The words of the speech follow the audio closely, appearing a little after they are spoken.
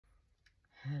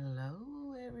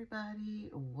Hello everybody,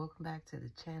 welcome back to the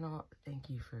channel. Thank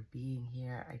you for being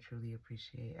here. I truly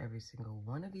appreciate every single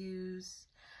one of yous.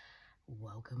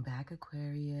 Welcome back,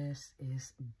 Aquarius.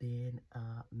 It's been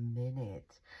a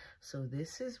minute. So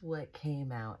this is what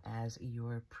came out as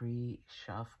your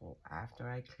pre-shuffle. After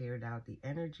I cleared out the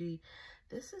energy,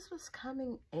 this is what's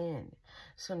coming in.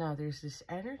 So now there's this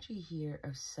energy here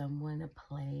of someone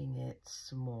playing it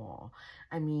small.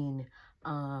 I mean,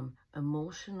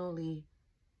 emotionally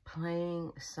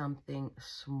playing something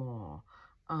small.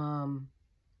 And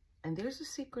there's a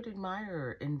secret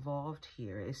admirer involved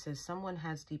here. It says someone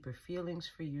has deeper feelings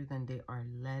for you than they are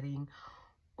letting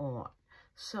on.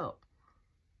 So,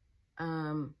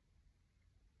 I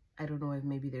don't know if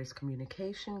maybe there's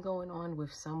communication going on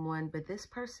with someone, but this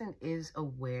person is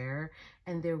aware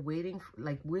and they're waiting for,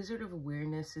 like, Wizard of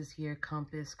Awareness is here,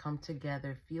 Compass, come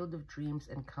together, Field of Dreams,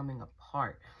 and coming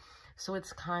apart. So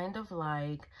it's kind of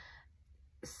like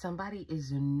somebody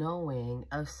is knowing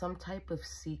of some type of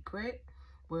secret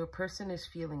where a person is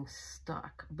feeling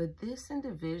stuck, but this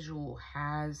individual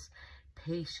has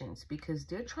patience because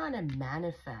they're trying to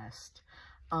manifest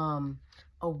a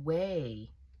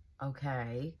way,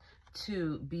 okay,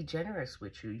 to be generous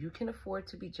with you. You can afford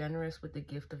to be generous with the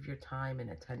gift of your time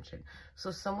and attention. So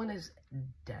someone is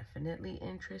definitely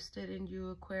interested in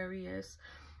you, Aquarius,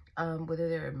 whether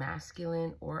they're a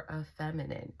masculine or a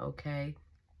feminine, okay?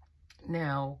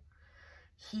 Now,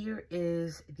 here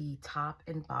is the top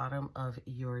and bottom of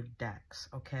your decks,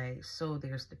 okay? So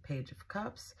there's the Page of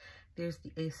Cups, there's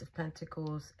the Ace of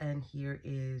Pentacles, and here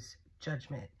is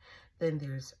Judgment. Then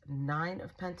there's Nine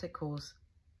of Pentacles,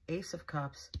 Ace of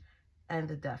Cups, and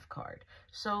the Death card.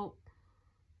 So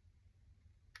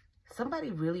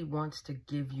somebody really wants to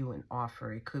give you an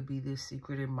offer. It could be this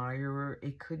secret admirer.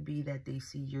 It could be that they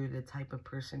see you're the type of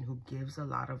person who gives a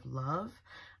lot of love.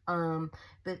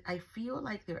 But I feel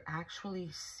like they're actually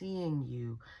seeing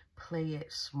you play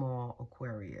it small,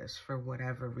 Aquarius, for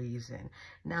whatever reason.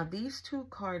 Now, these two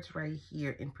cards right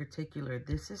here in particular,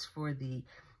 this is for the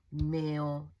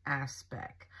male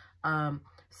aspect.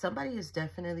 Somebody is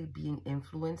definitely being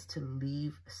influenced to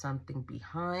leave something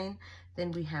behind.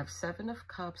 Then we have Seven of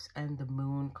Cups and the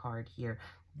Moon card here.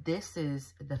 This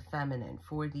is the feminine,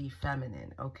 for the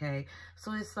feminine, okay?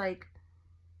 So it's like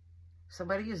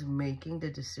somebody is making the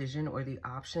decision or the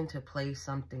option to play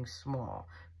something small,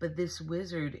 but this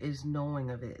wizard is knowing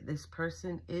of it. This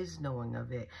person is knowing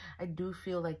of it. I do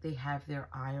feel like they have their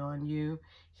eye on you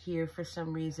here for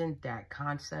some reason. That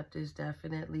concept is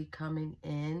definitely coming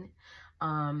in.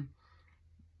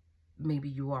 Maybe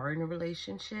you are in a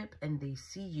relationship and they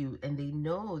see you and they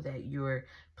know that you're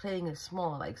playing it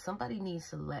small. Like somebody needs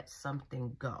to let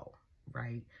something go,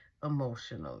 right?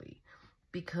 Emotionally.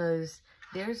 Because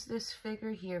there's this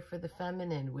figure here for the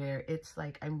feminine where it's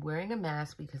like, I'm wearing a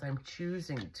mask because I'm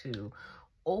choosing to,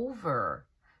 over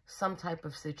some type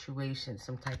of situation,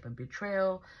 some type of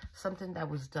betrayal, something that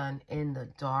was done in the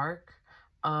dark.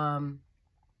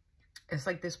 It's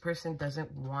like this person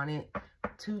doesn't want it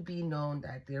to be known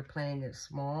that they're playing it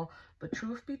small. But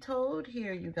truth be told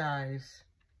here, you guys,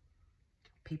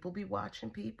 people be watching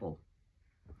people.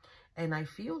 And I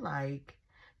feel like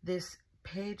this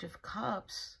Page of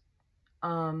Cups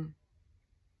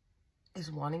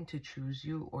is wanting to choose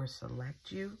you or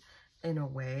select you in a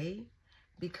way,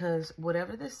 because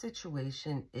whatever the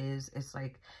situation is, it's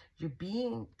like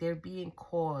they're being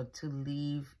called to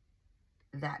leave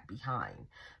that behind.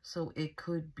 So it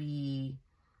could be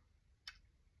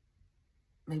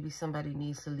maybe somebody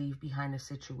needs to leave behind a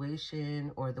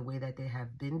situation or the way that they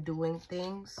have been doing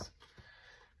things.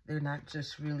 They're not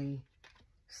just really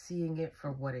seeing it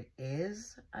for what it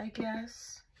is, I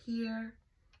guess, here.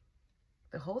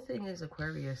 The whole thing is,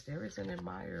 Aquarius, there is an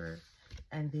admirer,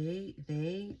 and they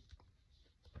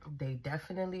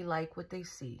definitely like what they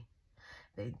see.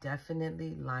 They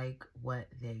definitely like what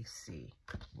they see.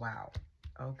 Wow.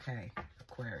 Okay,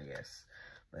 Aquarius.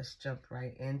 Let's jump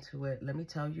right into it. Let me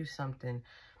tell you something.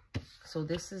 So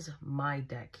this is my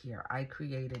deck here. I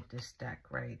created this deck,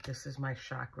 right? This is my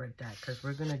chakra deck because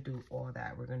we're going to do all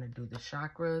that. We're going to do the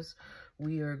chakras.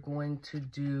 We are going to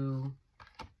do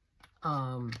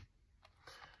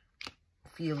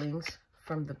feelings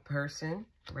from the person,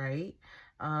 right?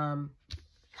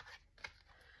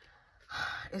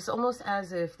 It's almost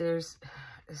as if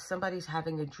somebody's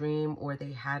having a dream or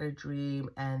they had a dream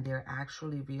and they're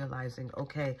actually realizing,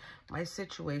 okay, my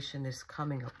situation is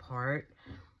coming apart.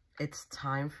 It's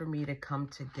time for me to come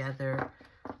together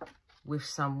with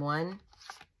someone.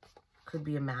 Could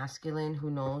be a masculine who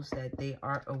knows that they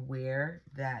are aware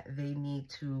that they need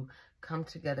to come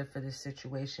together for this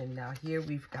situation. Now here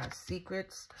we've got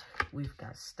secrets, we've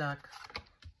got stuck,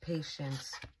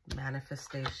 patience,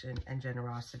 manifestation, and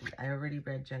generosity. I already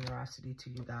read generosity to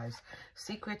you guys.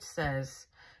 Secret says,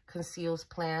 conceals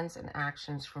plans and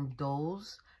actions from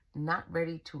those not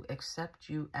ready to accept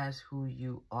you as who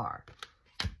you are.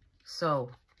 So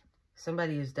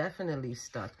somebody is definitely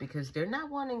stuck because they're not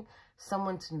wanting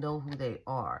someone to know who they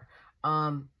are.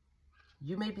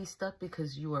 You may be stuck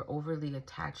because you are overly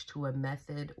attached to a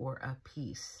method or a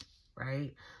piece,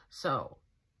 right? So,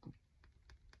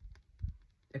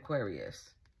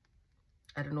 Aquarius,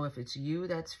 I don't know if it's you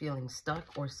that's feeling stuck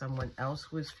or someone else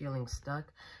who is feeling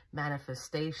stuck.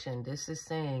 Manifestation, this is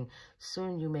saying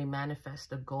soon you may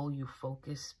manifest a goal you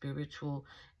focus spiritual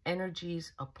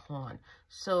energies upon.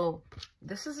 So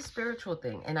this is a spiritual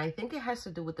thing, and I think it has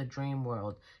to do with the dream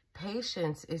world.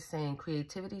 Patience is saying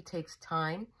creativity takes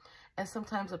time, and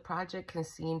sometimes a project can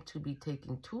seem to be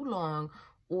taking too long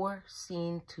or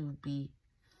seem to be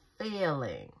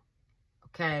failing.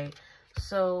 Okay,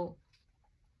 so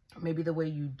maybe the way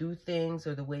you do things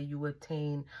or the way you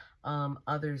attain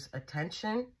others'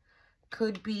 attention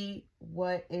could be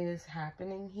what is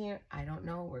happening here. I don't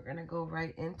know. We're going to go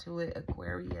right into it,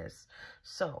 Aquarius.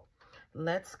 So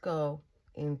let's go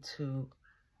into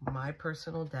my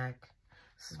personal deck.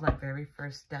 This is my very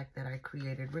first deck that I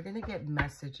created. We're going to get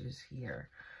messages here.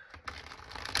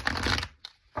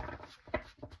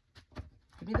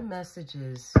 Give me the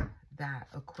messages that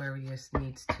Aquarius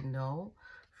needs to know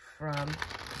from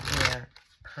their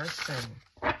person.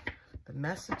 The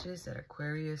messages that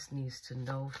Aquarius needs to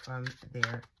know from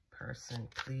their person,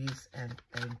 please and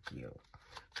thank you.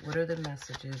 What are the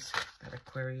messages that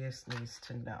Aquarius needs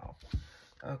to know?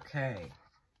 Okay.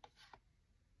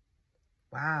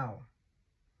 Wow.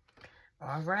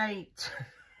 All right.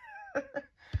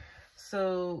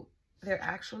 So they're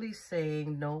actually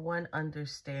saying no one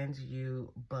understands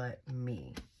you but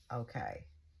me. Okay.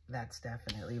 That's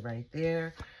definitely right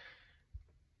there.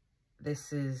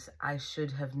 This is, I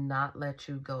should have not let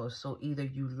you go. So either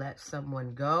you let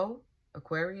someone go,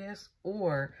 Aquarius,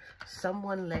 or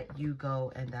someone let you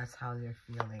go and that's how they're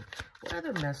feeling. What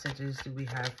other messages do we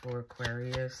have for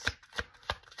Aquarius?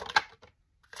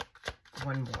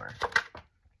 One more.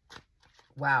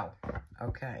 Wow.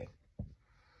 Okay.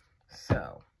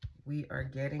 So we are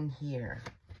getting here.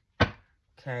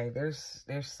 Okay, there's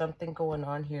something going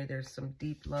on here. There's some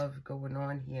deep love going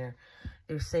on here.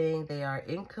 They're saying they are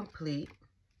incomplete.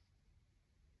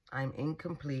 I'm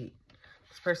incomplete.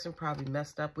 This person probably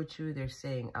messed up with you. They're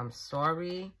saying, I'm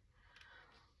sorry.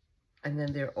 And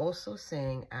then they're also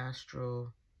saying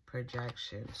astral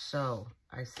projection. So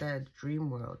I said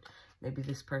dream world. Maybe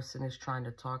this person is trying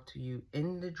to talk to you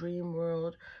in the dream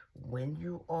world when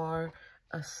you are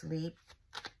asleep.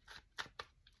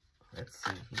 Let's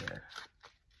see here.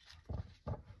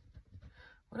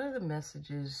 What are the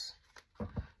messages?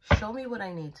 Show me what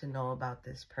I need to know about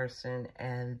this person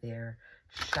and their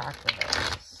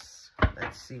chakras.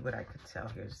 Let's see what I could tell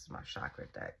here. This is my chakra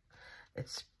deck.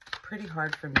 It's pretty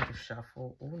hard for me to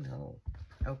shuffle. Oh, no.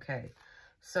 Okay.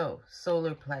 So,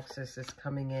 solar plexus is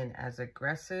coming in as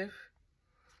aggressive.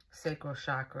 Sacral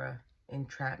chakra,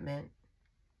 entrapment.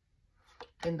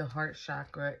 In the heart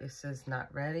chakra, it says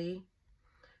not ready.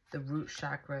 The root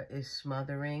chakra is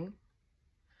smothering.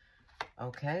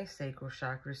 Okay, sacral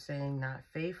chakra saying not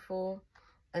faithful.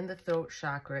 And the throat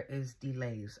chakra is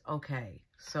delays. Okay,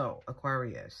 so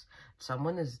Aquarius,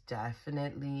 someone is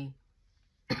definitely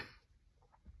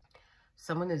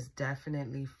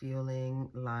feeling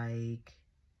like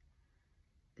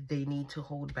they need to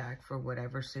hold back for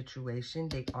whatever situation.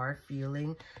 They are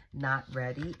feeling not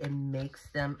ready. It makes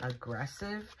them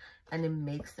aggressive and it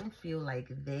makes them feel like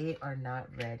they are not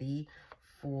ready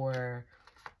for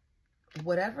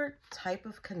whatever type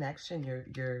of connection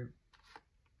you're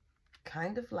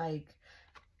kind of like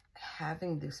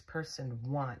having this person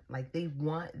want. Like they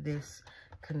want this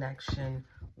connection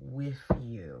with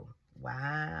you.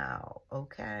 Wow.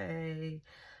 Okay.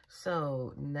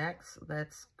 So next,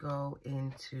 let's go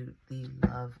into the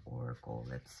love oracle.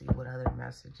 Let's see what other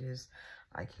messages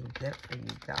I can get for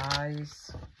you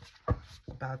guys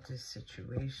about this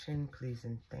situation. Please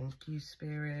and thank you,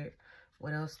 Spirit.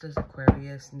 What else does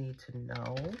Aquarius need to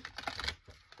know?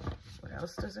 What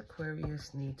else does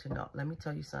Aquarius need to know? Let me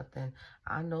tell you something.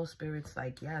 I know Spirit's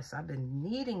like, yes, I've been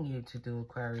needing you to do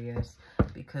Aquarius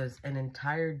because an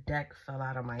entire deck fell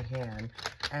out of my hand.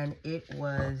 And it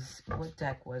was, what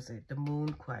deck was it? The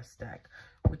Moon Quest deck,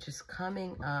 which is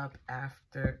coming up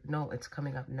after, no, it's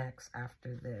coming up next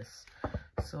after this.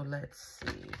 So let's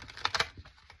see.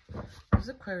 What does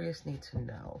Aquarius need to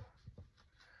know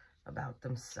about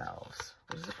themselves?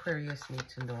 What does Aquarius need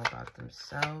to know about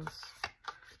themselves?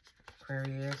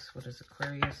 Aquarius, what does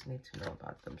Aquarius need to know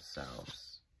about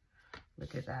themselves?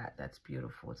 Look at that. That's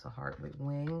beautiful. It's a heart with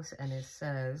wings. And it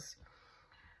says,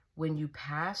 when you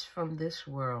pass from this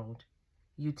world,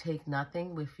 you take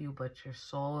nothing with you but your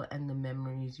soul and the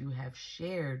memories you have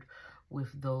shared with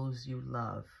those you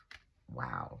love.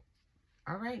 Wow.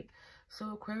 All right.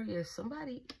 So Aquarius,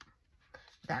 somebody,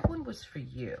 that one was for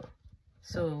you.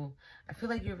 So I feel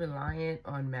like you're reliant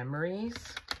on memories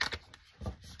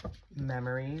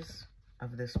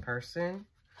of this person,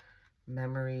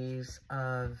 memories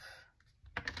of,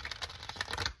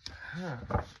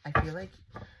 I feel like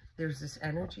there's this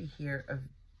energy here of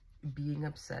being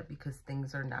upset because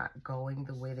things are not going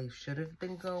the way they should have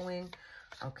been going.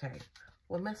 Okay,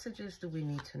 what messages do we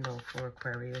need to know for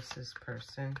Aquarius's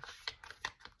person?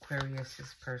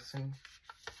 Aquarius's person.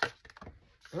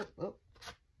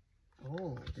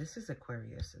 Oh, this is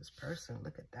Aquarius's person.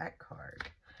 Look at that card.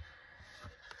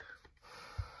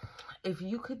 If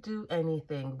you could do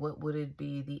anything, what would it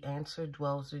be? The answer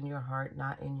dwells in your heart,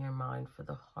 not in your mind, for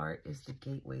the heart is the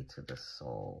gateway to the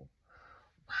soul.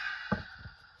 Wow.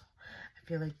 I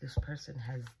feel like this person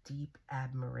has deep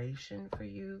admiration for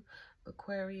you,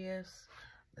 Aquarius.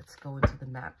 Let's go into the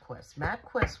map quest. Map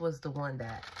quest was the one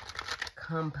that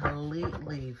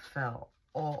completely fell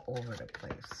all over the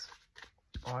place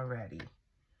already.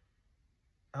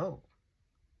 Oh,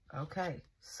 okay.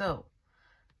 So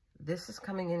this is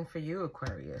coming in for you,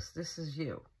 Aquarius. This is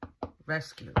you.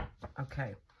 Rescue.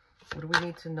 Okay. What do we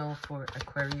need to know for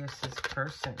Aquarius's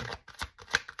person?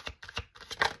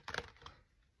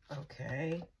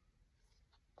 Okay.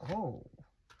 Oh.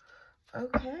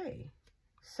 Okay.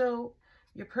 So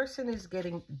your person is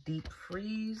getting deep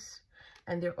freeze,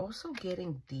 and they're also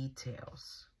getting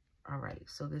details. All right.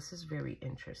 So this is very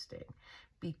interesting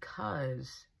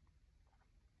because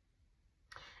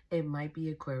it might be,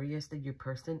 Aquarius, that your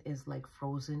person is like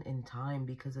frozen in time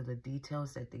because of the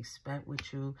details that they spent with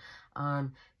you.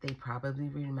 They probably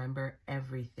remember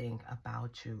everything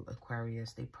about you,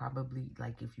 Aquarius. They probably,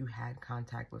 like, if you had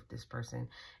contact with this person,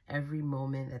 every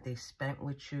moment that they spent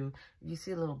with you. You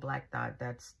see a little black dot,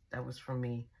 that was from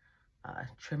me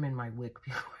trimming my wick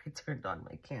before I turned on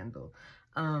my candle.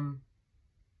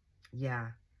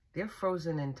 Yeah. They're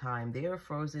frozen in time. They are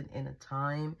frozen in a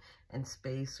time and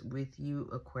space with you,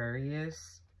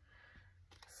 Aquarius.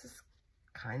 This is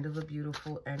kind of a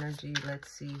beautiful energy.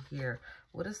 Let's see here.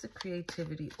 What does the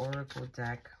Creativity Oracle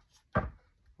deck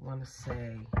want to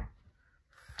say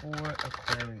for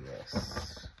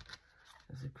Aquarius?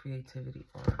 What does the Creativity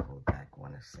Oracle deck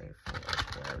want to say for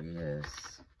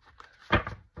Aquarius?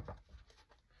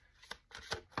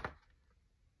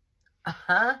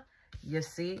 You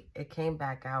see, it came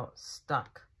back out,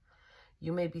 stuck.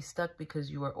 You may be stuck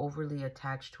because you are overly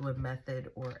attached to a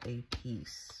method or a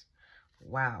piece.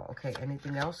 Wow. Okay,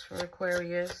 anything else for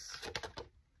Aquarius?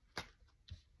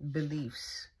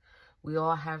 Beliefs. We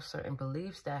all have certain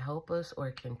beliefs that help us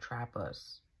or can trap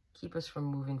us, keep us from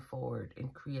moving forward in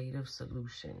creative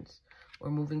solutions or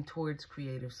moving towards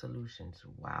creative solutions.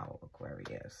 Wow,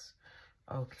 Aquarius.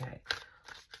 Okay.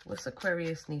 What's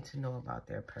Aquarius need to know about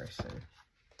their person?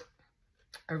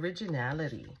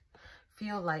 Originality.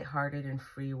 Feel lighthearted and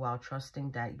free while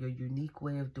trusting that your unique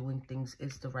way of doing things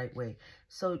is the right way.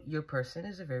 So your person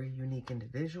is a very unique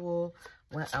individual.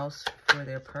 What else for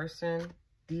their person?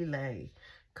 Delay.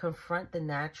 Confront the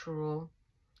natural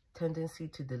tendency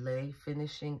to delay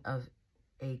finishing of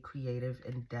a creative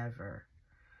endeavor.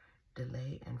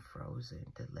 Delay and frozen.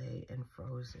 Delay and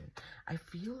frozen. I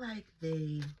feel like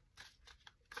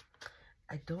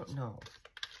I don't know.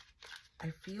 I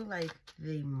feel like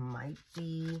they might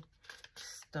be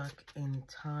stuck in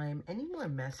time. Any more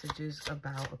messages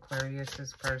about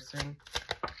Aquarius's person?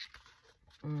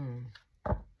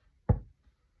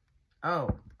 Oh,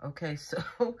 okay. So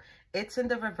it's in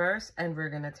the reverse, and we're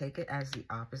going to take it as the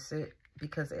opposite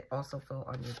because it also fell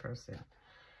on your person.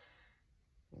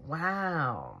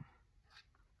 Wow.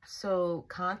 So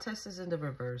contest is in the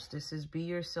reverse. This is be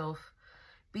yourself.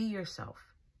 Be yourself.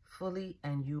 Fully,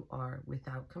 and you are,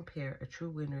 without compare, a true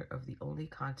winner of the only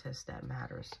contest that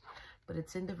matters. But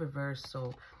it's in the reverse,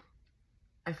 so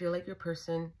I feel like your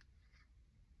person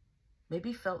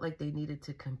maybe felt like they needed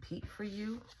to compete for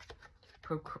you.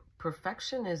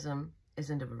 Perfectionism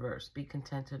is in the reverse. Be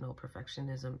content to know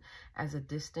perfectionism as a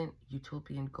distant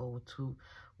utopian goal to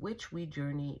which we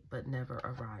journey but never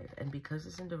arrive. And because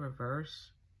it's in the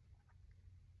reverse,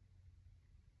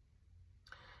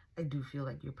 I do feel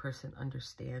like your person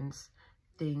understands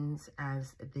things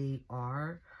as they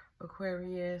are,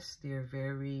 Aquarius. They're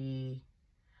very,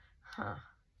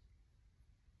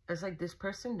 It's like this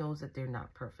person knows that they're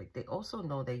not perfect. They also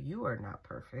know that you are not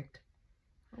perfect.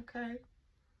 Okay.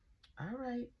 All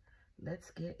right.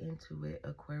 Let's get into it,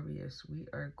 Aquarius. We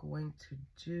are going to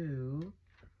do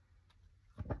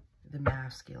the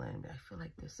masculine. I feel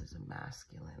like this is a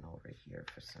masculine over here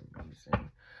for some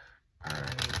reason. All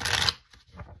right.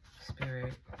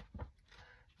 Spirit.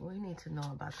 We need to know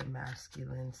about the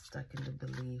masculine, stuck in the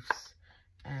beliefs.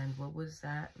 And what was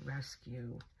that?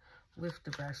 Rescue. With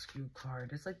the rescue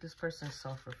card. It's like this person's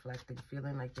self-reflecting,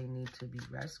 feeling like they need to be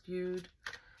rescued.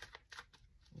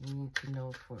 We need to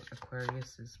know for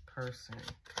Aquarius's person.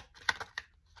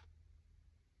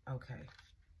 Okay.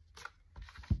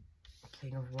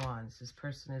 King of Wands. This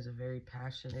person is a very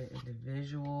passionate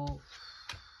individual.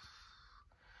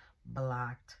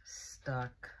 Blocked,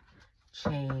 stuck,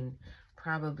 chained.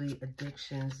 Probably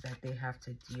addictions that they have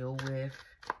to deal with.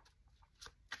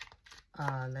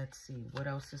 Let's see. What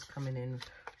else is coming in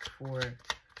for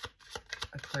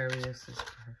Aquarius's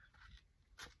person?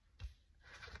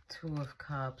 Two of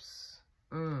Cups.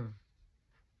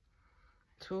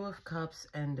 Two of Cups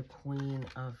and the Queen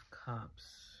of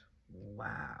Cups.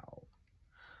 Wow.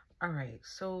 All right.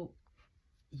 So,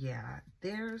 yeah,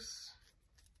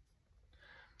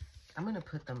 I'm going to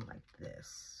put them like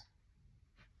this.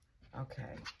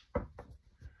 Okay.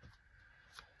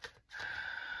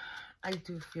 I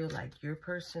do feel like your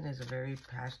person is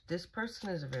this person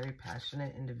is a very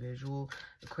passionate individual.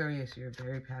 Aquarius, you're a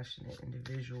very passionate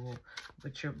individual,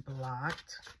 but you're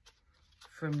blocked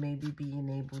from maybe being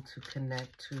able to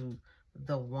connect to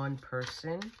the one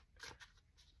person.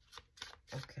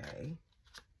 Okay.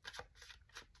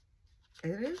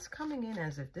 It is coming in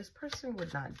as if this person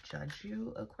would not judge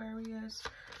you, Aquarius.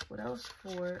 What else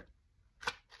for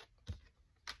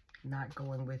not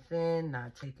going within,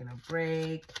 not taking a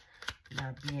break,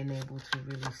 not being able to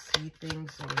really see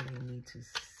things the way they need to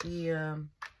see them.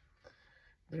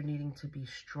 They're needing to be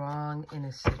strong in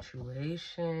a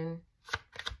situation.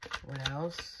 What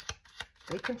else?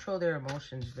 They control their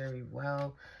emotions very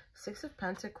well. Six of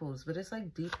Pentacles, but it's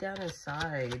like deep down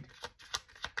inside.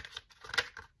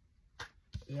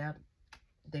 Yep.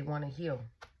 They want to heal.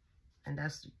 And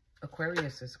that's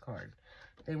Aquarius's card.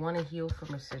 They want to heal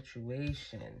from a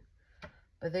situation.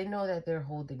 But they know that they're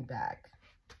holding back.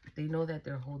 They know that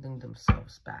they're holding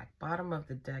themselves back. Bottom of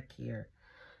the deck here.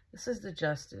 This is the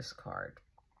Justice card.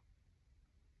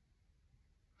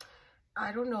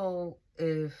 I don't know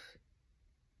if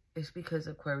it's because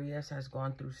Aquarius has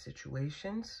gone through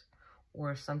situations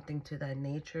or something to that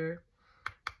nature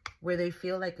where they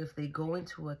feel like if they go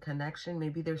into a connection,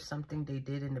 maybe there's something they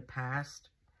did in the past.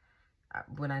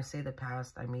 When I say the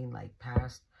past, I mean like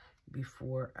past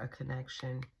before a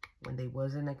connection. When they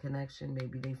was in a connection,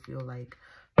 maybe they feel like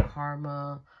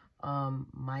karma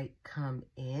might come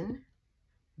in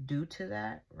due to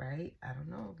that, right? I don't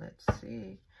know. Let's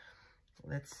see.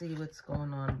 Let's see what's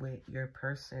going on with your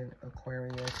person,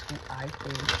 Aquarius, who I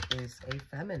think is a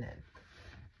feminine.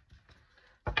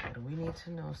 What do we need to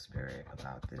know, Spirit,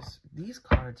 about this? These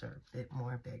cards are a bit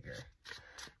more bigger.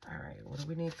 All right, what do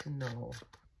we need to know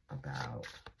about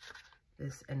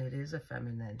this? And it is a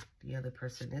feminine. The other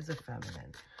person is a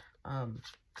feminine.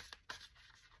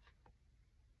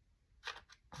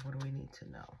 What do we need to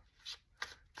know?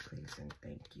 Please and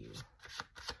thank you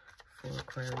for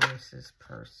Aquarius's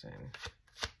person.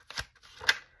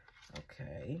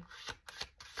 Okay.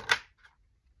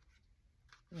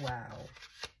 Wow.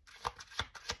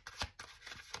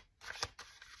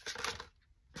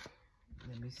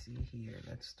 Let me see here.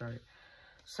 Let's start.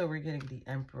 So we're getting the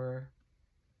Emperor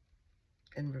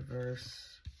in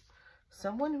reverse.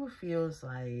 Someone who feels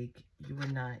like you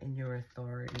are not in your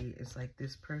authority. It's like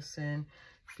this person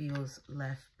feels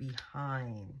left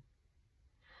behind.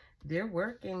 They're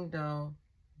working, though.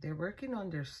 They're working on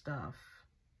their stuff.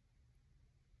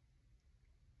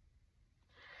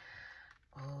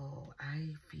 Oh,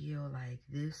 I feel like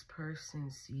this person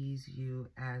sees you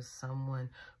as someone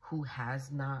who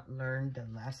has not learned the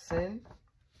lesson,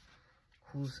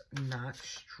 who's not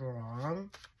strong.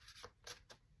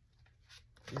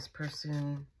 This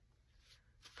person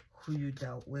who you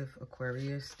dealt with,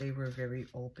 Aquarius, they were very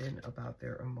open about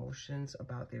their emotions,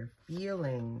 about their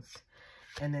feelings.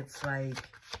 And it's like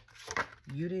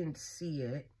you didn't see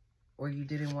it or you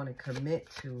didn't want to commit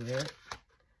to it.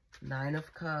 Nine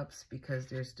of Cups, because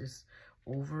there's this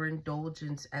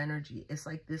overindulgence energy. It's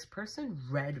like this person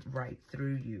read right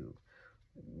through you.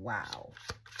 Wow.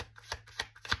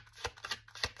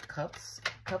 Cups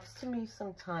to me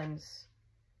sometimes.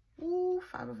 Ooh,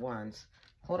 Five of Wands.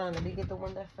 Hold on, let me get the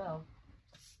one that fell.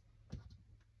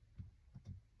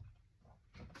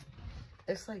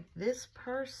 It's like this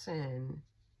person,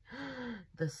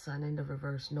 the Sun in the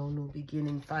reverse, no new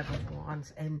beginning, Five of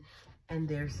Wands, and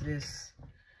there's this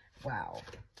Wow.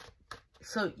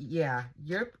 So, yeah,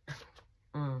 you're...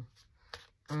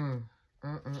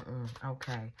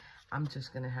 Okay. I'm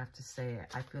just going to have to say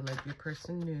it. I feel like your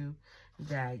person knew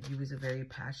that you was a very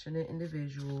passionate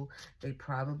individual. They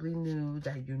probably knew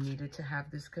that you needed to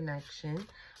have this connection.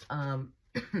 I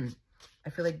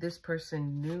feel like this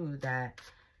person knew that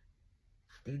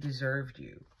they deserved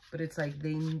you. But it's like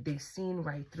they seen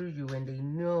right through you, and they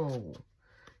know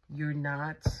you're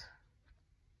not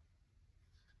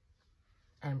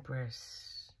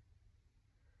Empress.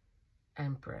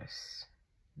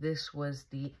 This was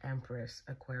the Empress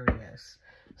Aquarius.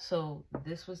 So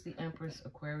this was the Empress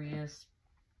Aquarius.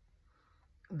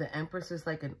 The Empress is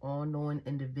like an all-knowing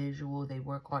individual. They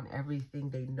work on everything.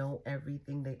 They know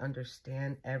everything. They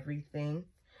understand everything,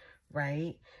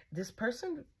 right? This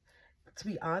person, to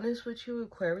be honest with you,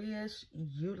 Aquarius,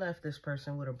 you left this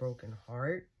person with a broken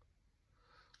heart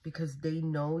because they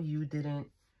know you didn't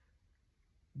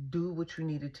do what you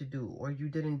needed to do, or you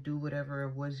didn't do whatever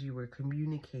it was you were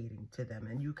communicating to them,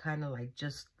 and you kind of like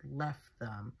just left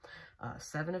them.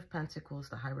 Seven of Pentacles,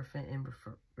 the Hierophant in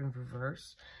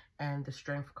reverse, and the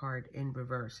Strength card in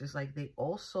reverse. It's like they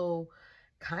also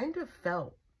kind of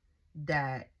felt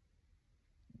that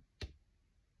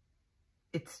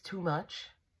it's too much.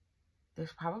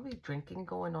 There's probably drinking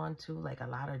going on too, like a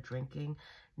lot of drinking,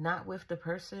 not with the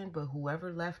person, but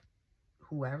whoever left,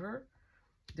 whoever.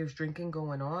 There's drinking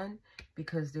going on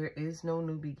because there is no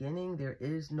new beginning. There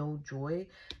is no joy.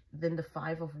 Then the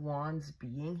Five of Wands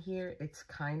being here, it's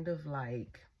kind of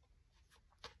like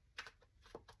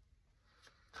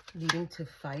needing to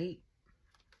fight.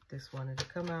 This wanted to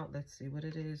come out. Let's see what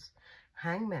it is.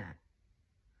 Hangman.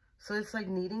 So it's like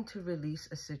needing to release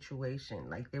a situation.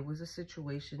 Like there was a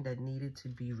situation that needed to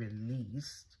be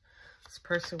released. This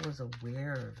person was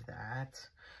aware of that.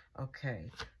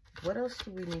 Okay. What else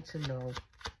do we need to know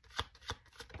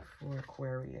for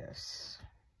Aquarius?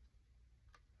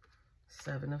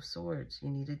 Seven of Swords. You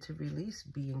needed to release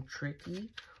being tricky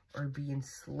or being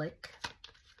slick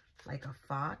like a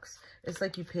fox. It's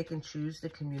like you pick and choose the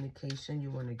communication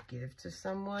you want to give to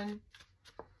someone.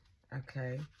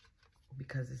 Okay.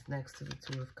 Because it's next to the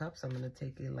Two of Cups. I'm going to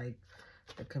take it like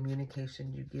the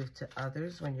communication you give to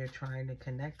others when you're trying to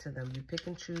connect to them. You pick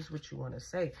and choose what you want to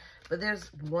say. But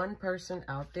there's one person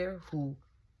out there who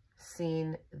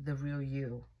seen the real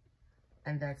you.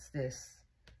 And that's this,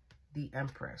 the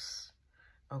Empress.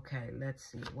 Okay, let's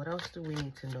see. What else do we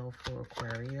need to know for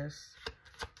Aquarius?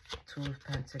 Two of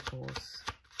Pentacles.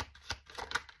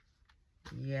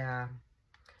 Yeah.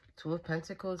 Two of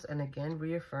Pentacles, and again,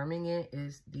 reaffirming it,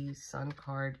 is the Sun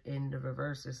card in the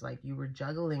reverse. It's like you were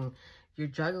juggling. You're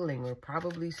juggling, or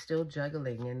probably still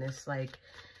juggling. And it's like,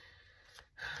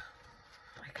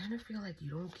 I kind of feel like you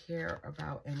don't care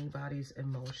about anybody's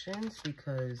emotions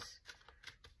because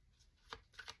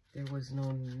there was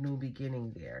no new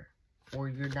beginning there. Or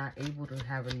you're not able to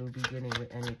have a new beginning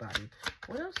with anybody.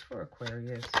 What else for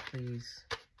Aquarius, please?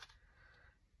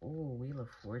 Oh, Wheel of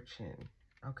Fortune.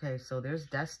 Okay, so there's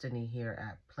destiny here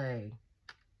at play.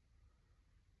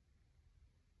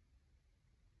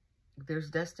 There's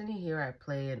destiny here at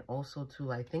play, and also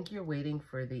too, I think you're waiting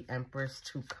for the Empress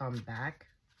to come back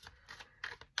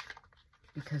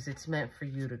because it's meant for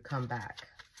you to come back.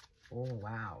 Oh,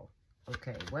 wow.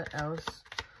 Okay, what else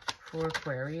for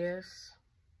Aquarius?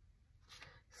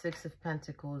 Six of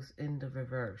Pentacles in the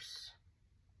reverse.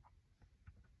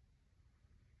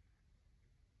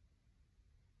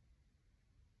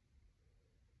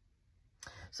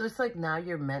 So it's like now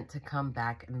you're meant to come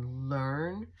back and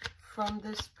learn from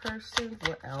this person.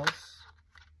 What else?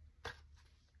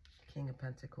 King of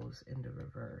Pentacles in the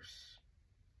reverse.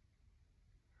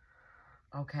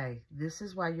 Okay, this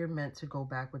is why you're meant to go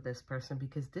back with this person,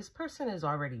 because this person is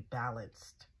already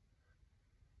balanced.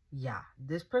 Yeah,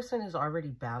 this person is already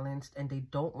balanced, and they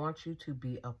don't want you to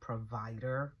be a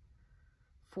provider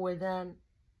for them.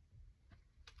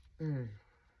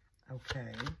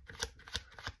 Okay.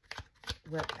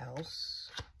 What else?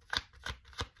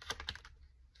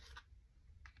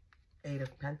 Eight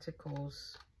of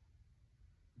Pentacles.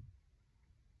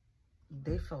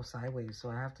 They fell sideways, so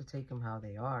I have to take them how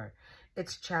they are.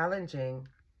 It's challenging.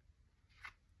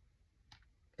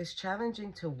 It's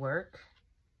challenging to work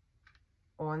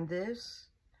on this.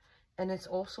 And it's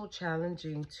also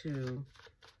challenging to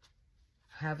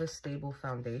have a stable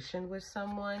foundation with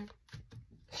someone.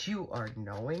 You are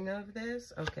knowing of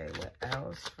this? Okay, what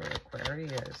else for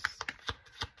Aquarius?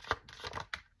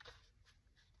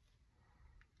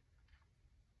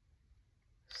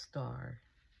 Star.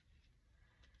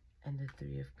 and the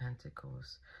Three of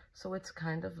Pentacles. So it's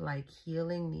kind of like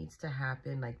healing needs to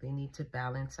happen. Like they need to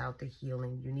balance out the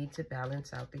healing. You need to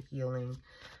balance out the healing.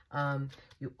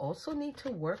 You also need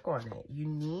to work on it. You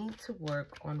need to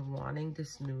work on wanting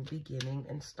this new beginning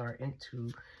and starting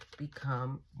to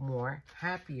become more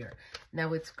happier.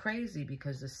 Now it's crazy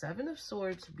because the Seven of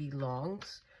Swords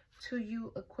belongs to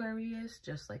you, Aquarius,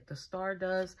 just like the Star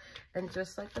does, and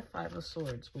just like the Five of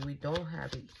Swords, but we don't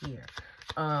have it here.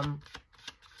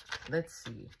 Let's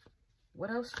see.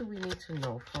 What else do we need to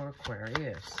know for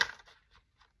Aquarius?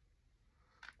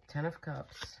 Ten of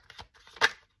Cups.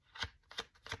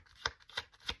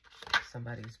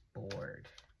 Somebody's bored.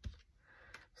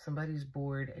 Somebody's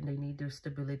bored and they need their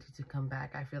stability to come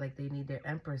back. I feel like they need their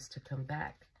Empress to come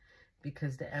back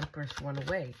because the Empress went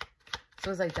away. So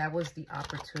it's like that was the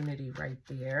opportunity right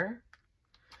there.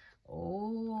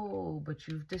 Oh, but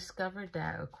you've discovered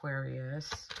that, Aquarius.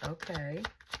 Okay.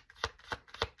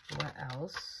 What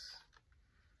else?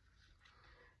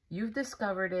 You've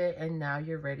discovered it and now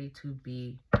you're ready to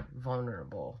be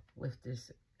vulnerable with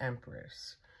this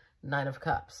Empress. Nine of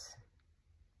Cups.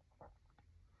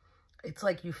 It's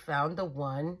like you found the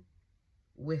one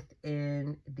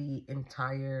within the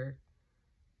entire,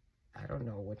 I don't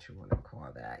know what you want to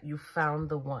call that. You found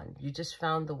the one. You just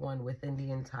found the one within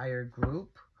the entire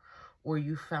group, or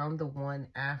you found the one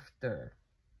after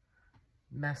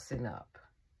messing up.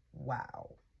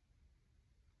 Wow.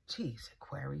 Jeez,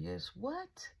 Aquarius,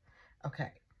 what?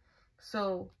 Okay,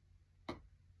 so,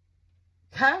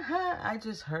 I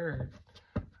just heard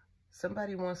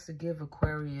somebody wants to give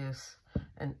Aquarius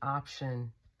an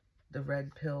option, the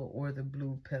red pill or the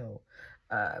blue pill.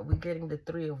 We're getting the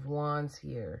Three of Wands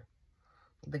here.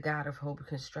 The God of Hope,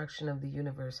 construction of the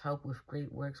universe, help with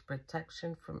great works,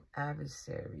 protection from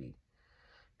adversary,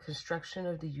 construction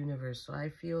of the universe. So I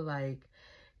feel like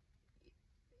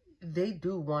they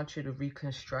do want you to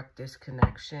reconstruct this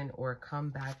connection or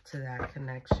come back to that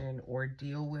connection or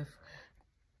deal with,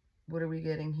 what are we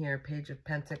getting here? Page of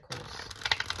Pentacles.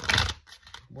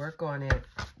 Work on it.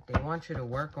 They want you to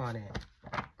work on it.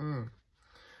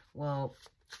 Well,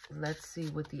 let's see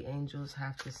what the angels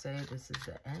have to say. This is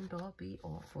the end all be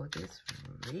all for this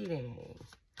reading.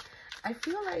 I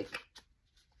feel like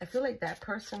that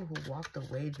person who walked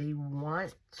away, they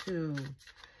want to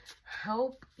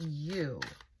help you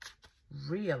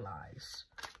realize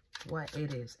what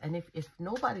it is. And if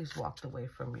nobody's walked away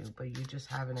from you, but you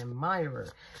just have an admirer,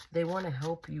 they want to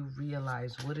help you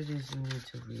realize what it is you need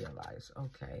to realize.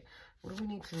 Okay, what do we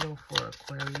need to know for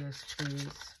Aquarius,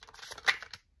 please?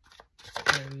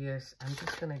 Aquarius, I'm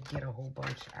just going to get a whole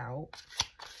bunch out.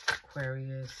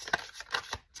 Aquarius.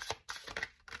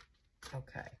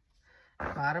 Okay.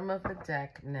 Bottom of the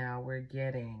deck now, we're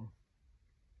getting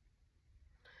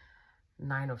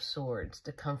Nine of Swords,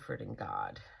 the comforting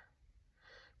God.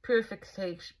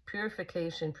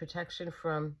 Purification, protection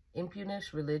from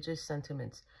impudence, religious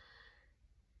sentiments.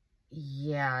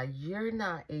 Yeah, you're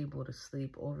not able to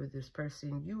sleep over this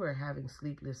person. You are having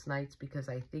sleepless nights because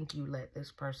I think you let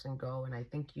this person go. And I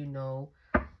think you know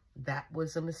that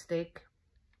was a mistake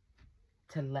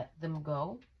to let them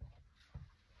go.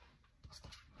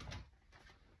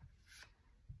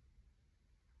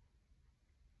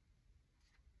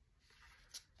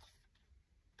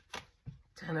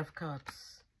 Ten of Cups.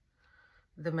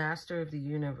 The Master of the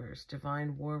Universe,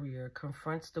 Divine Warrior,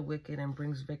 confronts the wicked and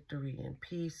brings victory and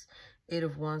peace. Eight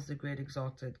of Wands, the Great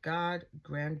Exalted God.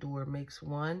 Grandeur, makes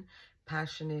one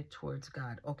passionate towards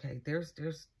God. Okay, there's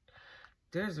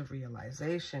a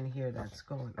realization here that's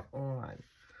going on.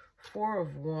 Four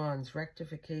of Wands,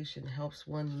 rectification, helps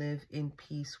one live in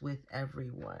peace with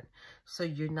everyone. So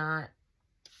you're not,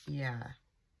 yeah.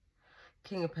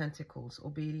 King of Pentacles,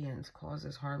 obedience,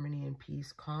 causes harmony and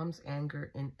peace, calms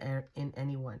anger in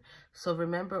anyone. So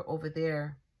remember over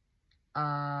there,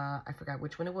 I forgot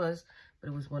which one it was, but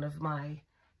it was one of my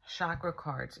chakra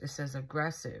cards. It says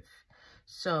aggressive.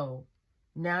 So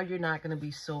now you're not going to be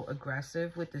so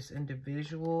aggressive with this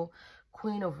individual.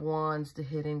 Queen of Wands, the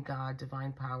hidden God,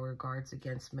 divine power, guards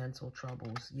against mental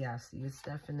troubles. Yes, it's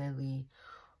definitely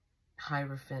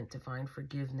Hierophant, divine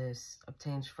forgiveness,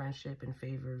 obtains friendship and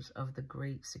favors of the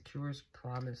great, secures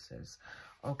promises.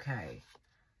 Okay.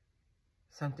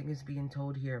 Something is being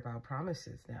told here about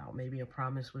promises now. Maybe a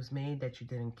promise was made that you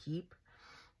didn't keep.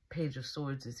 Page of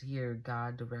Swords is here.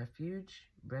 God, the refuge.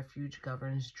 Refuge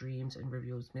governs dreams and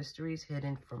reveals mysteries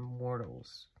hidden from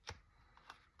mortals.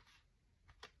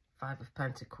 Five of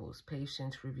Pentacles.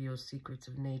 Patience reveals secrets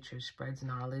of nature, spreads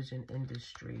knowledge and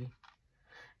industry.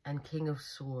 And King of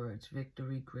Swords,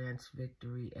 victory grants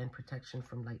victory and protection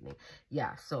from lightning.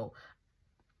 Yeah, so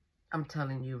I'm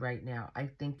telling you right now, I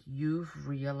think you've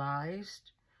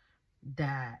realized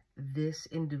that this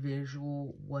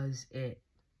individual was it.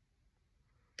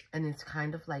 And it's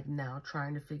kind of like now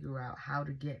trying to figure out how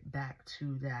to get back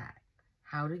to that.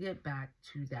 How to get back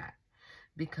to that.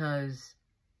 Because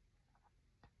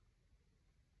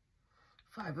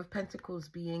Five of Pentacles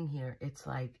being here, it's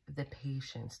like the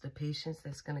patience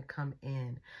that's going to come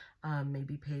in.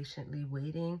 Maybe patiently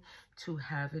waiting to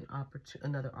have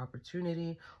another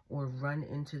opportunity or run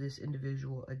into this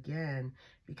individual again,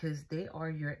 because they are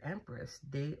your Empress.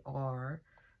 They are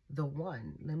the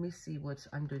one. Let me see what's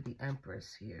under the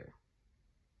Empress here.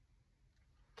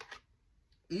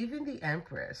 Even the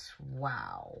Empress.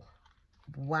 Wow.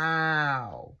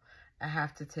 Wow. I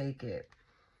have to take it.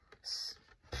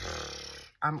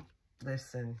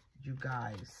 Listen, you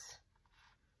guys.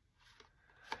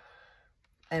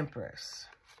 Empress.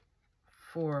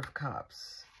 Four of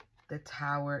Cups. The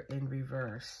Tower in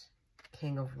reverse.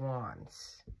 King of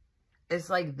Wands. It's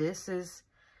like this is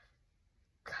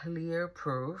clear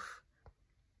proof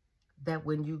that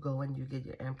when you go and you get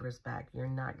your Empress back, you're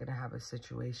not going to have a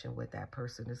situation with that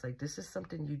person. It's like this is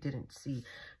something you didn't see,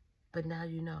 but now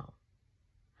you know.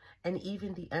 And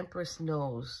even the Empress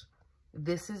knows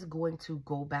this is going to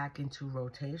go back into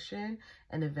rotation,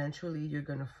 and eventually you're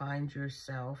going to find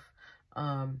yourself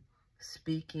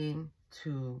speaking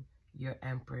to your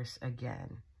Empress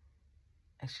again.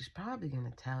 And she's probably going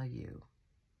to tell you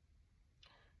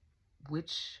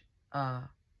which,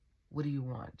 what do you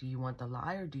want? Do you want the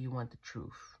lie or do you want the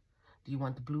truth? Do you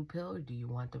want the blue pill or do you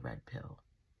want the red pill?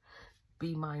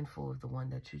 Be mindful of the one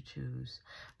that you choose.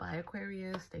 Bye,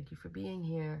 Aquarius. Thank you for being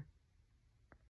here.